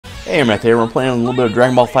Hey, I'm right there. We're playing a little bit of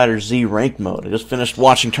Dragonball FighterZ rank mode. I just finished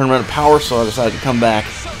watching Tournament of Power, so I decided to come back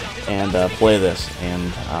and play this, and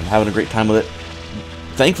I'm having a great time with it.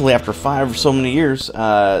 Thankfully, after 5 or so many years,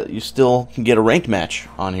 you still can get a ranked match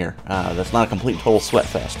on here. That's not a complete total sweat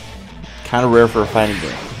fest. Kind of rare for a fighting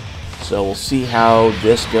game. So we'll see how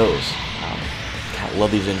this goes. I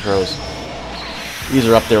love these intros. These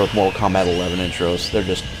are up there with Mortal Kombat 11 intros. They're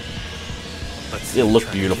just... they look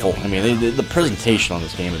beautiful. I mean, the presentation on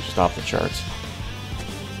this game is just off the charts.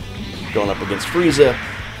 Going up against Frieza.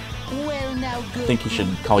 I think he should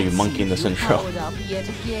call you Monkey in this intro.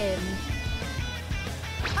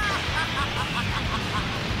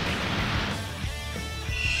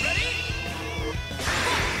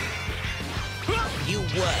 You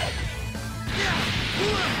work.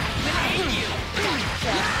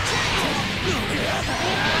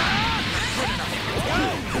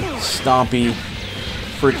 Stompy,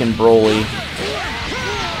 freaking Broly.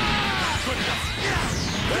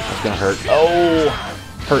 That's gonna hurt. Oh,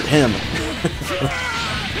 hurt him.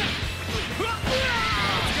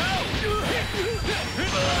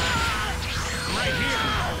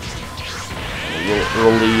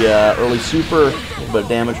 Early super, a little bit of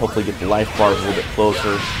damage. Hopefully, get the life bars a little bit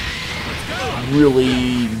closer.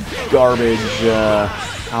 Really garbage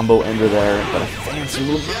combo ender there, but a fancy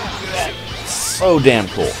little bit. So damn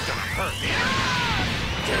cool.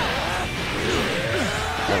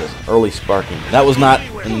 That was early sparking. That was not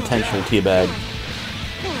an intentional teabag.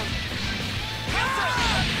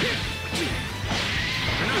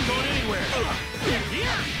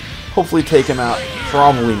 Hopefully take him out.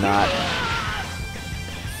 Probably not.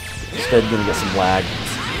 Instead gonna get some lag.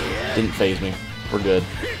 Didn't phase me. We're good.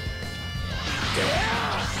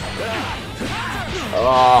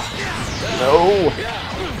 Oh no!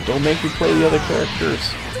 Don't make me play the other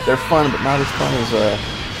characters. They're fun, but not as fun as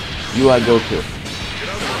UI Goku.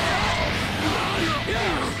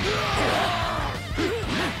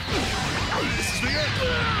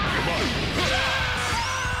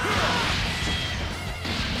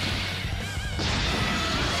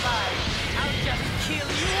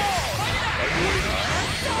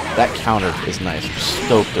 That counter is nice. I'm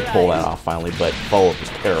stoked to pull that off finally, but follow-up is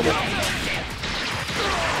terrible.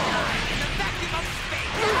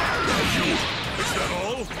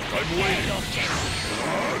 I'm waiting.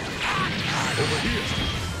 Over here.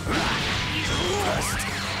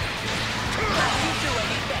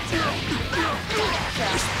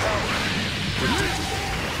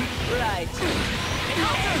 Right.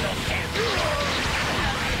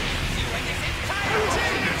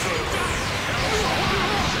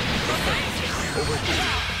 Over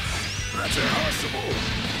here. That's impossible.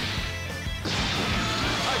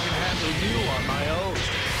 I can handle you on my own.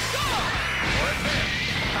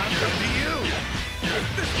 I'm done to you.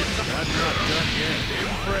 I'm not done yet.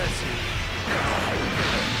 Impressive.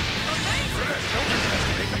 Don't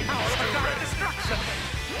underestimate the power of dark destruction.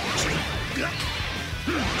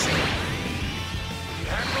 You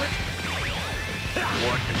handle it?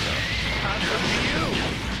 What? I'm done to you.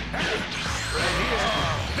 Right here.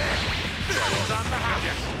 This one's on the house.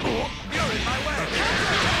 You're in my way.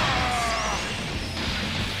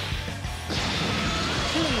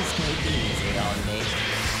 Please take it easy on me.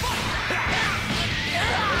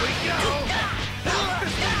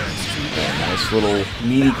 Nice little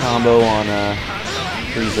meaty combo on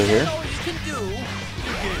Frieza here.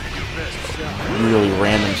 Really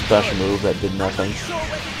random special move that did nothing.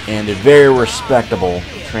 And a very respectable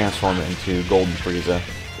transform into Golden Frieza.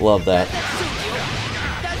 Love that.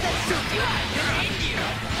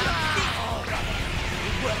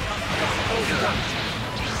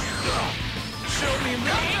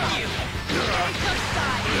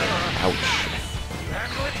 Ouch.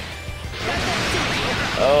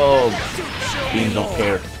 Oh, beans don't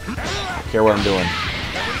care. I care what I'm doing.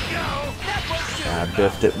 I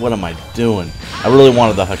biffed it. What am I doing? I really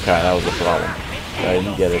wanted the Hakai. That was the problem. I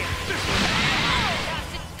didn't get it.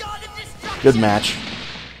 Good match.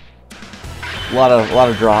 A lot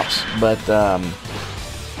of drops, but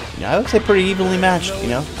yeah, I would say pretty evenly matched. You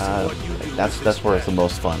know, that's where it's the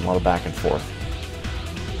most fun. A lot of back and forth.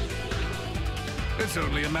 It's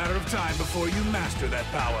only a matter of time before you master that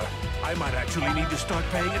power. I might actually need to start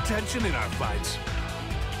paying attention in our fights.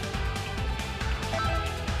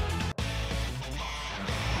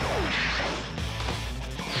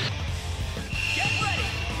 Get ready.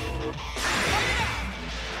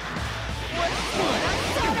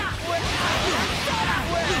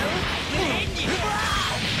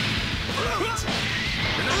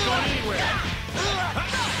 You're not going anywhere.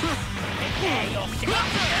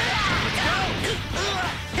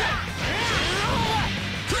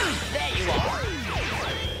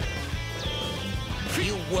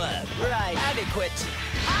 work. Right. Adequate.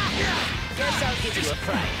 Guess I'll give you a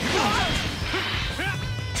fright.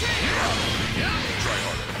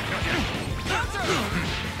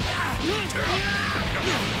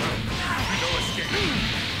 No escape.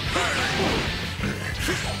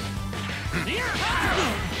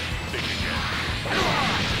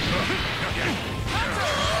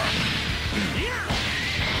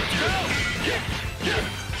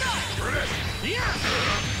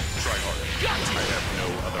 Try harder. I have no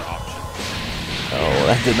other option. Oh,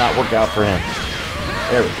 that did not work out for him.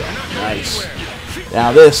 There we go. Nice.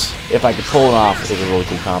 Now this, if I could pull it off, is a really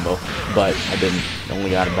cool combo. But I didn't. Only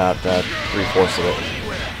got about 3/4 of it.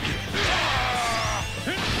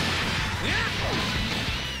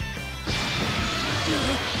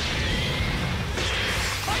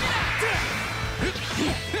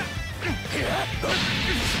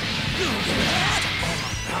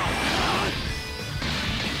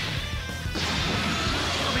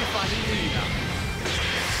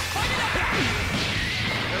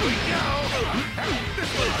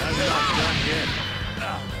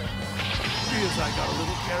 Feels I got a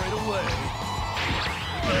little carried away.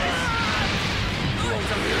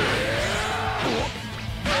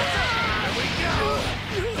 There we go.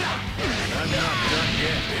 I'm not done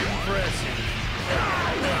yet. Impressive.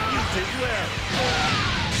 You did well.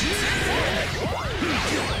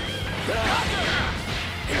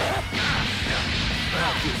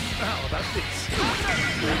 How about this?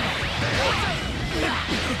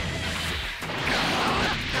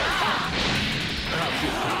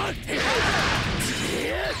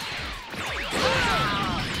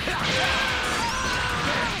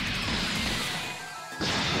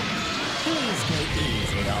 Please go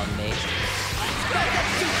easy on me. Does that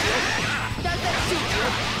suit you? Does that suit you?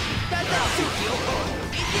 Does that suit you?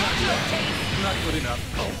 Is it your taste? Not good enough.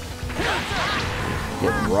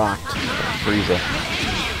 Getting rocked by Frieza.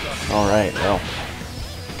 Alright, well.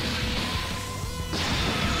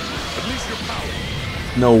 At least your power.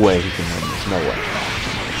 No way he can win this. No way.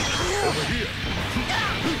 Over here.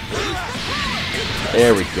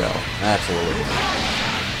 There we go. That's a little bit.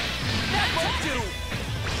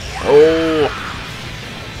 Oh!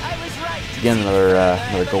 I was right. Again,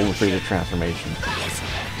 another Golden Frieza transformation.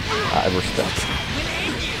 I respect.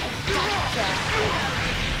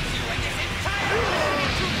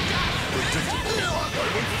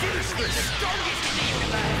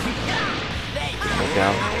 Look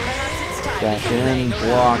out. Back in,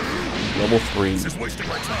 block, level 3.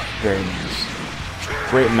 Very nice.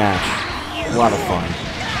 Great match. A lot of fun.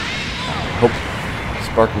 Hope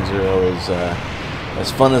Sparking Zero is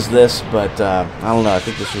as fun as this, but I don't know. I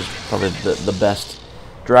think this was probably the best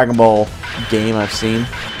Dragon Ball game I've seen.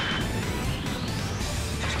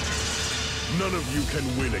 None of you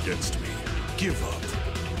can win against me. Give up.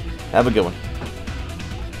 Have a good one.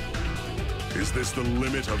 Is this the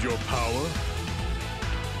limit of your power?